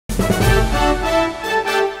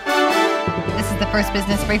First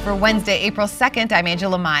Business Brief for Wednesday, April 2nd. I'm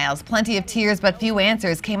Angela Miles. Plenty of tears but few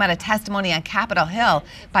answers came out of testimony on Capitol Hill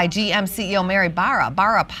by GM CEO Mary Barra.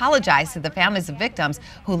 Barra apologized to the families of victims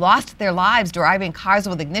who lost their lives driving cars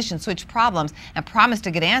with ignition switch problems and promised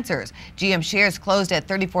to get answers. GM shares closed at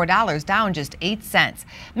 $34, down just 8 cents.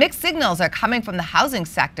 Mixed signals are coming from the housing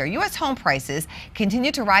sector. U.S. home prices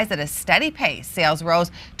continue to rise at a steady pace. Sales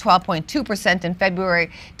rose 12.2% in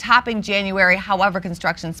February, topping January. However,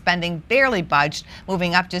 construction spending barely budged,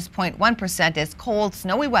 moving up just 0.1% as cold,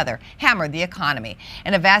 snowy weather hammered the economy.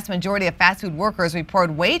 And a vast majority of fast food workers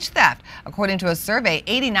report wage theft. According to a survey,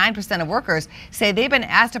 89% of workers say they've been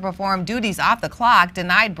asked to perform duties off the clock,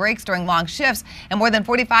 denied breaks during long shifts, and more than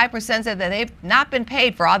 45% said that they've not been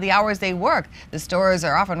paid for all the hours they worked. The stores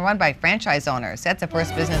are often run by franchise owners. That's the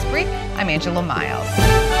First Business Brief. I'm Angela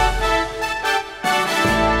Miles.